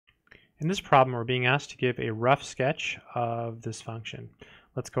In this problem, we're being asked to give a rough sketch of this function.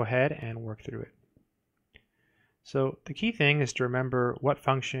 Let's go ahead and work through it. So the key thing is to remember what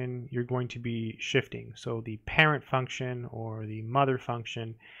function you're going to be shifting. So the parent function or the mother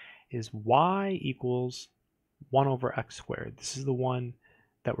function is y equals 1 over x squared. This is the one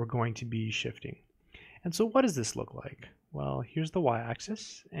that we're going to be shifting. And so what does this look like? Well, here's the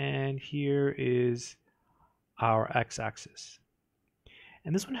y-axis, and here is our x-axis.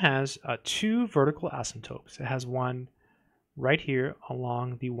 And this one has two vertical asymptotes. It has one right here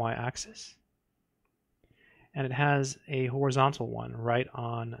along the y-axis, and it has a horizontal one right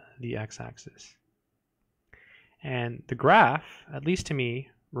on the x-axis. And the graph, at least to me,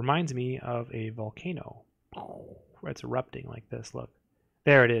 reminds me of a volcano. It's erupting like this, look.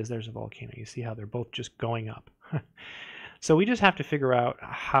 There it is, there's a volcano. You see how they're both just going up. So we just have to figure out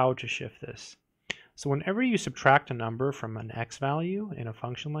how to shift this. So whenever you subtract a number from an x value in a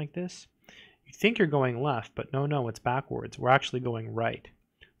function like this, you think you're going left, but no, it's backwards. We're actually going right.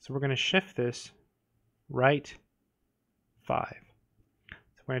 So we're going to shift this right 5. So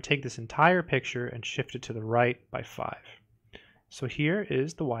we're going to take this entire picture and shift it to the right by 5. So here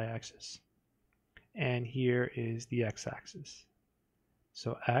is the y-axis, and here is the x-axis.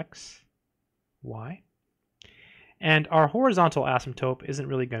 So x, y. And our horizontal asymptote isn't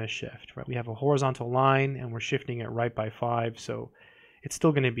really going to shift, right? We have a horizontal line and we're shifting it right by 5, so it's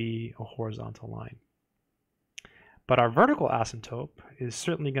still going to be a horizontal line. But our vertical asymptote is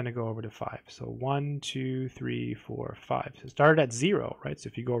certainly going to go over to 5. So 1, 2, 3, 4, 5. So it started at 0, right? So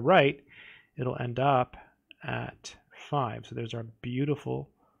if you go right, it'll end up at 5. So there's our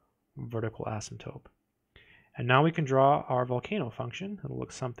beautiful vertical asymptote. And now we can draw our volcano function. It'll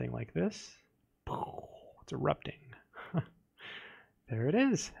look something like this. It's erupting. There it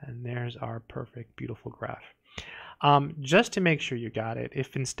is, and there's our perfect, beautiful graph. Just to make sure you got it,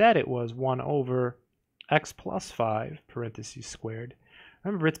 if instead it was 1 over x plus 5, parentheses squared,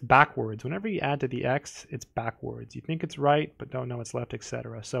 remember it's backwards. Whenever you add to the x, it's backwards. You think it's right, but don't know it's left,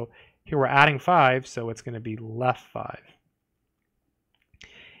 etc. So here we're adding 5, so it's going to be left 5.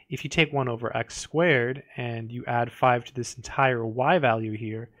 If you take 1 over x squared and you add 5 to this entire y value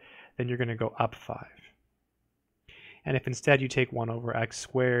here, then you're going to go up 5. And if instead you take 1 over x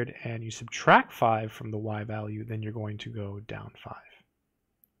squared and you subtract 5 from the y value, then you're going to go down 5.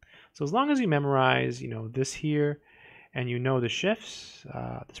 So as long as you memorize, this here, and you know the shifts,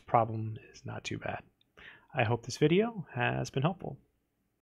 this problem is not too bad. I hope this video has been helpful.